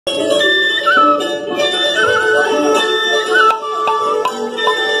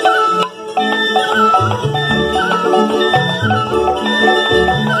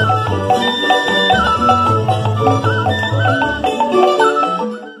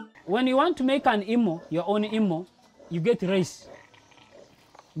when you want to make an imo, your own imo, you get rice.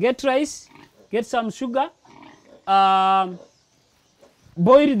 Get rice, get some sugar, boil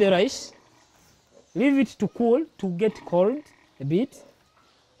the rice, leave it to cool, to get cold a bit,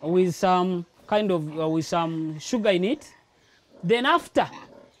 with some kind of, with some sugar in it. Then after,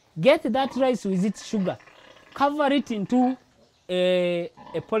 get that rice with its sugar, cover it into a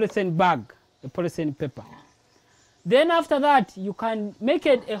polythene bag, a polythene paper. Then after that, you can make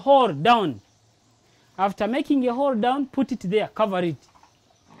it a hole down. After making a hole down, put it there, cover it.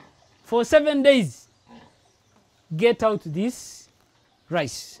 For 7 days, get out this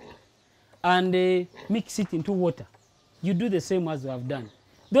rice and mix it into water. You do the same as you have done.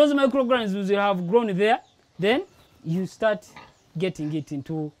 Those microorganisms you have grown there, then you start getting it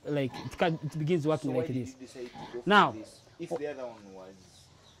into, like, it begins working like this. Now, if the other one was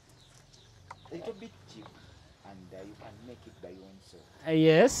a little bit cheap and you can make it by yourself?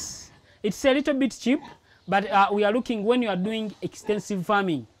 Yes, it's a little bit cheap, but we are looking when you are doing extensive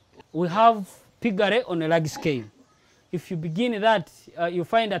farming. We have piggery on a large scale. If you begin that, you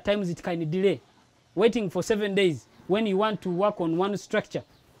find at times it can delay. Waiting for 7 days, when you want to work on one structure,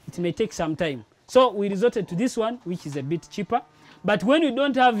 it may take some time. So we resorted to this one, which is a bit cheaper. But when we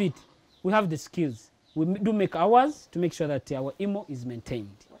don't have it, we have the skills. We do make ours to make sure that our imo is maintained.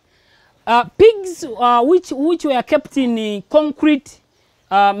 Pigs which were kept in concrete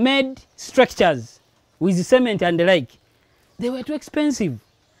made structures with cement and the like, they were too expensive.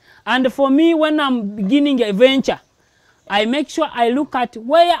 And for me, when I'm beginning a venture, I make sure I look at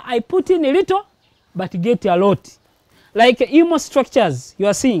where I put in a little, but get a lot. Like imo structures you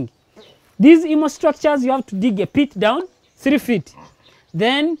are seeing. These imo structures, you have to dig a pit down 3 feet.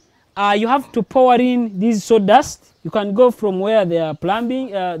 Then you have to pour in this sawdust. You can go from where they are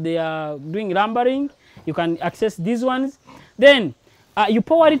plumbing, they are doing lumbering. You can access these ones. Then you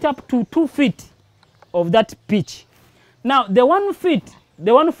pour it up to 2 feet of that pitch. Now the 1 foot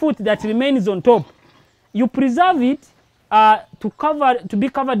that remains on top, you preserve it to be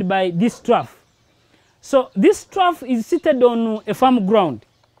covered by this trough. So this trough is seated on a firm ground.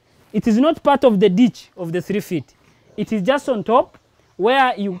 It is not part of the ditch of the 3 feet. It is just on top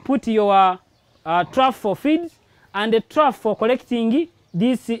where you put your trough for feeds and a trough for collecting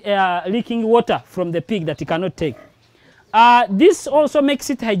this leaking water from the pig that you cannot take. This also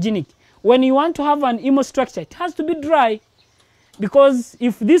makes it hygienic. When you want to have an imo structure, it has to be dry, because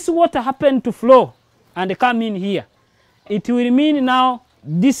if this water happen to flow and come in here, it will mean now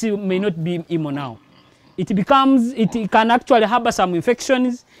this may not be imo now. It can actually harbor some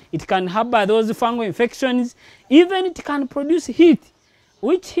infections. It can harbor those fungal infections. Even it can produce heat,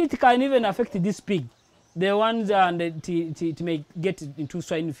 which heat can even affect this pig. The ones and it may get into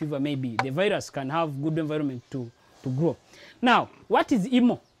swine fever maybe. The virus can have good environment to grow. Now, what is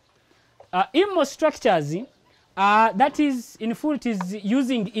imo? Imo structures, that is, in full, it is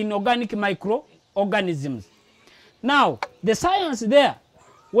using inorganic microorganisms. Now, the science there,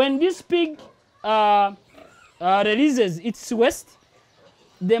 when this pig releases its waste,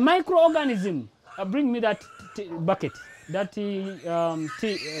 the microorganism, bring me that bucket, that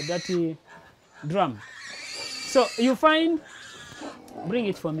drum. So you find, bring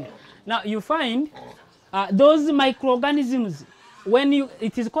it for me. Now you find those microorganisms,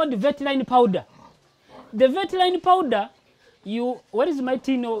 it is called vetiline powder. The vetiline powder, what is my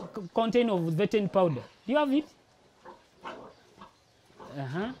tin contain of vetiline powder? Do you have it?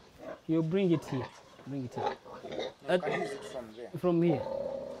 You bring it here. Bring it here. Can use it from there. From here.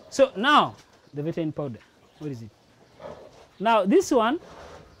 So now, the vetiline powder. Where is it? Now this one,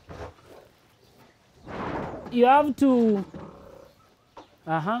 you have to,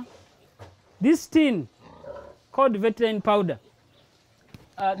 this tin called vetiline powder.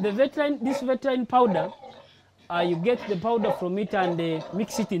 This vetiline powder, you get the powder from it and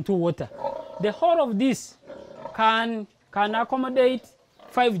mix it into water. The whole of this can accommodate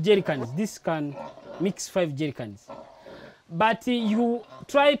 5 jerry cans. This can mix 5 jerry cans. But you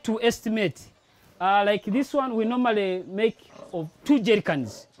try to estimate, like this one we normally make of 2 jerry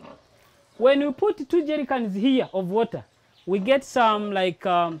cans. When you put 2 jerry cans here of water, we get some like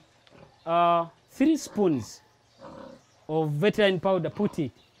 3 spoons of vetiline powder, put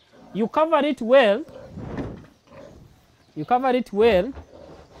it. You cover it well. You cover it well,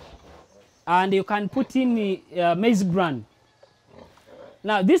 and you can put in maize bran.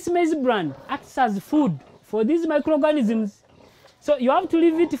 Now this maize bran acts as food for these microorganisms. So you have to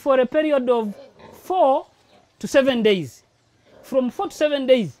leave it for a period of 4 to 7 days. From 4 to 7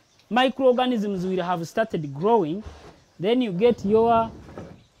 days, microorganisms will have started growing. Then you get your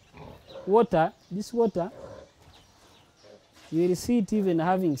water, this water. you will see it even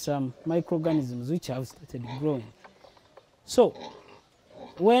having some microorganisms which have started growing. So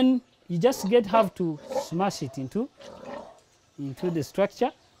when you just have to smash it into the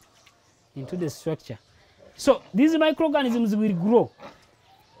structure, So these microorganisms will grow.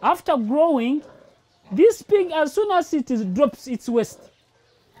 After growing, this pig, as soon as it drops its waste,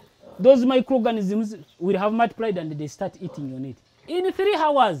 those microorganisms will have multiplied and they start eating on it. In 3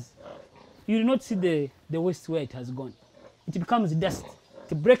 hours, you will not see the waste where it has gone. It becomes dust.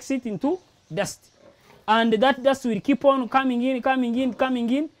 It breaks it into dust. And that dust will keep on coming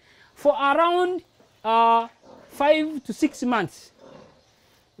in for around 5 to 6 months.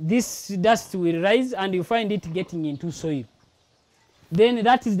 This dust will rise and you find it getting into soil. Then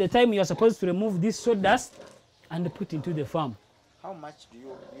that is the time you are supposed to remove this sawdust and put into the farm. How much do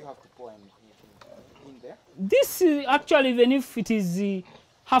you have to pour in there? This is actually, even if it is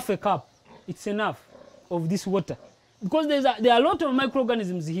half a cup, it's enough of this water. Because there are a lot of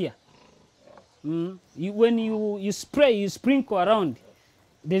microorganisms here. When you spray, you sprinkle around,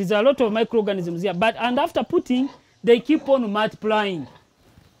 there is a lot of microorganisms here. And after putting, they keep on multiplying.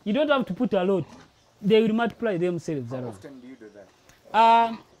 You don't have to put a lot. They will multiply themselves around. How often do you do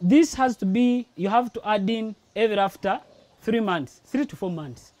that? This has to be, you have to add in every after 3 months, 3 to 4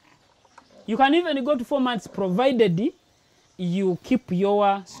 months. You can even go to 4 months provided you keep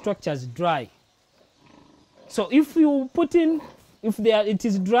your structures dry. So if you put in, it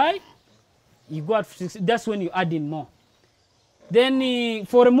is dry, you go at 6, that's when you add in more. Then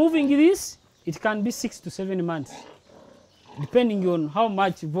for removing this, it can be 6 to 7 months, depending on how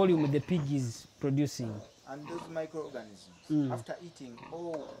much volume the pig is producing. And those microorganisms, after eating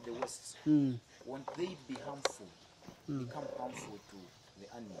all the wastes, won't they be harmful, become harmful to the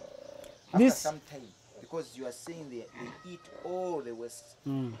animal after some time? Because you are saying they eat all the wastes,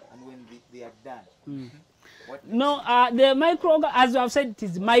 and when they are done, what next? No, the micro, as I have said, it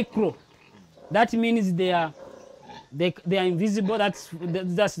is micro. That means they are invisible. That's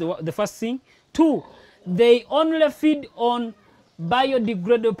the first thing. 2, they only feed on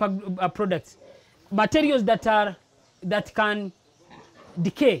biodegradable products, materials that can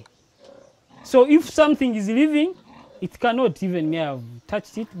decay. So if something is living, it cannot even may have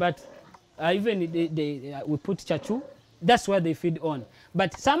touched it, but even we put chachu, that's what they feed on.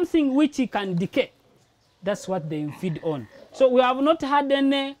 But something which can decay, that's what they feed on. So we have not had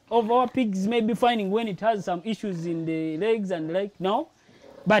any of our pigs maybe finding when it has some issues in the legs and like no,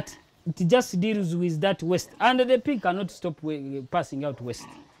 but it just deals with that waste. And the pig cannot stop passing out waste.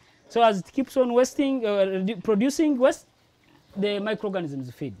 So as it keeps on producing waste, the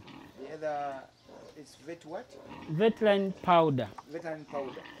microorganisms feed. The other is what? Veteran powder. Veteran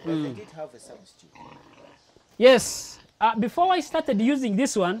powder. Does it have a substitute? Yes. Before I started using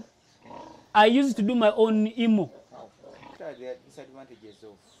this one, I used to do my own IMO. What are the disadvantages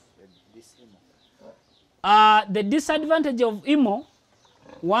of this IMO? The disadvantage of IMO,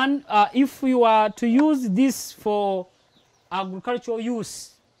 one, if you are to use this for agricultural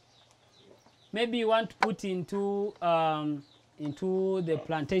use, maybe you want to put into the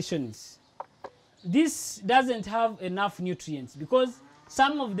plantations. This doesn't have enough nutrients because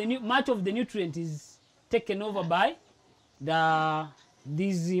much of the nutrient is taken over by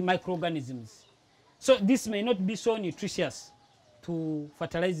these microorganisms. So this may not be so nutritious to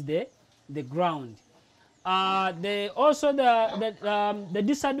fertilize the ground. Also the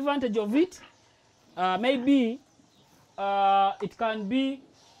disadvantage of it maybe it can be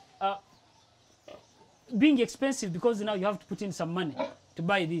being expensive because now you have to put in some money to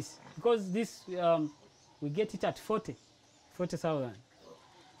buy this, because this we get it at 40,000.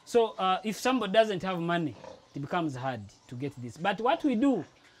 So if somebody doesn't have money, it becomes hard to get this. But what we do,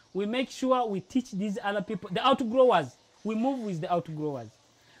 we make sure we teach these other people, the outgrowers. We move with the outgrowers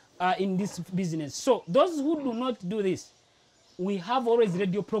in this business. So those who do not do this, we have always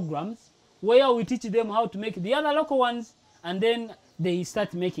radio programs where we teach them how to make the other local ones, and then they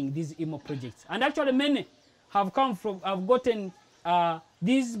start making these IMO projects. And actually many have gotten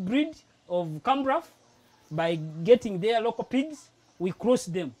this breed of cambrath by getting their local pigs. We cross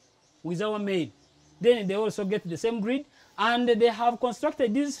them with our male. Then they also get the same breed, and they have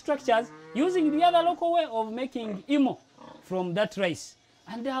constructed these structures using the other local way of making IMO from that rice.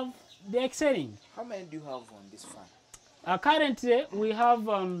 And they're excelling. How many do you have on this farm? Currently, we have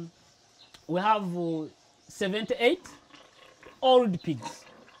 78 old pigs.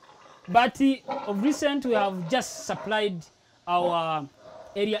 But of recent, we have just supplied our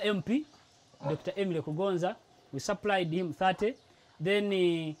area MP, Dr. Emile Kugonza. We supplied him 30.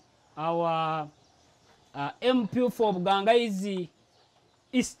 Then our MP for Buganga is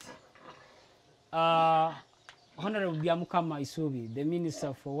East. Honorable Biamukama Isubi, the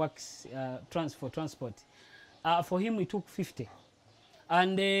Minister for Works, Transport, for him we took 50.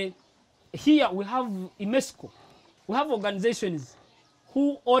 And here we have IMESCO. We have organizations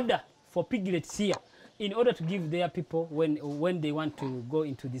who order for piglets here in order to give their people when they want to go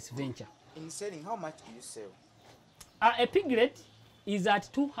into this venture. In selling, how much do you sell? A piglet is at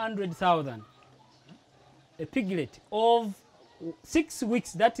 200,000. A piglet of 6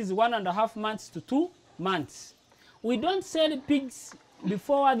 weeks, that is 1.5 months to 2 months. We don't sell pigs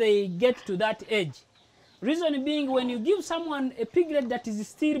before they get to that age. Reason being, when you give someone a piglet that is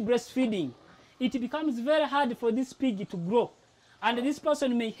still breastfeeding, it becomes very hard for this pig to grow. And this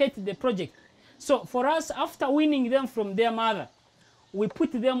person may hate the project. So for us, after weaning them from their mother, we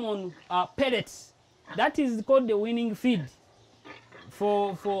put them on pellets. That is called the weaning feed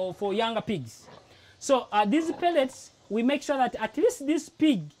for younger pigs. So these pellets, we make sure that at least this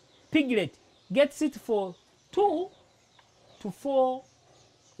piglet gets it for 2 to 4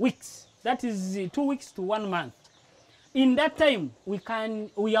 weeks. That is 2 weeks to 1 month. In that time,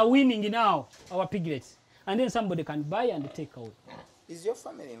 we are weaning now our piglets, and then somebody can buy and take away. Is your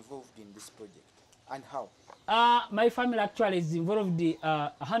family involved in this project, and how? My family actually is involved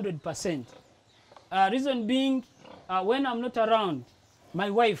 100%. Reason being, when I'm not around, my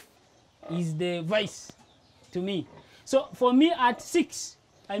wife is the vice to me. So for me at 6,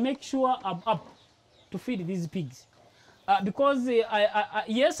 I make sure I'm up to feed these pigs. Because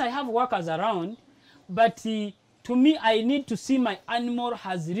yes, I have workers around, but to me, I need to see my animal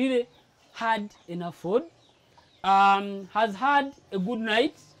has really had enough food, has had a good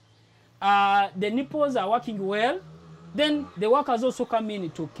night, the nipples are working well. Then the workers also come in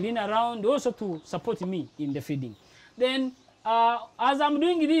to clean around, also to support me in the feeding. Then as I'm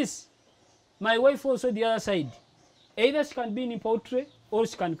doing this, my wife also the other side. Either she can be in poultry or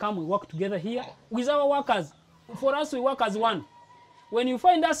she can come and work together here with our workers. For us, we work as one. When you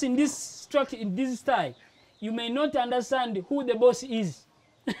find us in this structure, in this style, you may not understand who the boss is.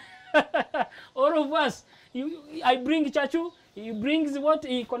 All of us, I bring Chachu, he brings water,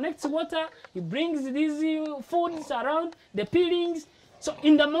 he connects water, he brings these foods around, the peelings. So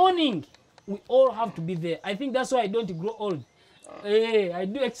in the morning, we all have to be there. I think that's why I don't grow old. Hey, I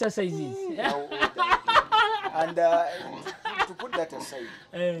do exercises. And to put that aside,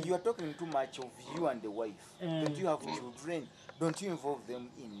 you are talking too much of you and the wife. Don't you have children? Don't you involve them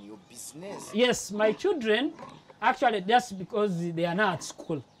in your business? Yes, my children, actually that's because they are not at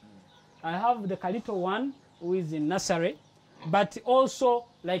school. I have the little one who is in nursery, but also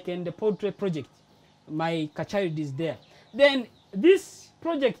like in the poultry project, my child is there. Then this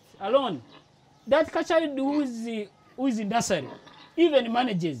project alone, that child who is in nursery even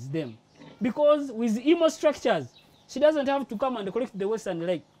manages them. Because with EMO structures, she doesn't have to come and collect the western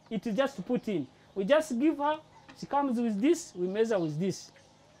leg. It is just put in. We just give her, she comes with this, we measure with this.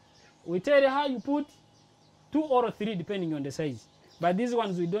 We tell her you put 2 or 3 depending on the size. But these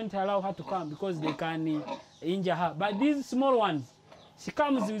ones we don't allow her to come because they can injure her. But these small ones, she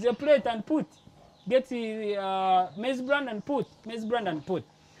comes with a plate and put. Get maize bran and put, maize bran and put.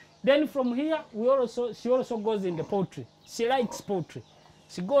 Then from here, she also goes in the poultry. She likes poultry.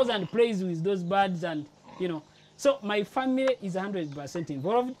 She goes and plays with those birds and, you know. So my family is 100%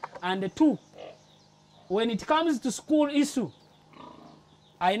 involved. And the 2, when it comes to school issue,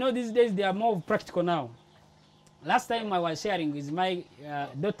 I know these days they are more practical now. Last time I was sharing with my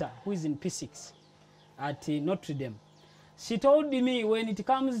daughter, who is in P6 at Notre Dame. She told me when it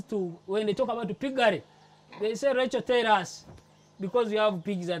comes to, when they talk about the piggery, they say, Rachel, tell us, because we have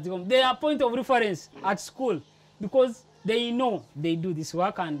pigs at home. They are point of reference at school because they know they do this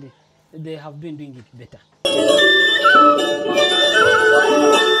work and they have been doing it better.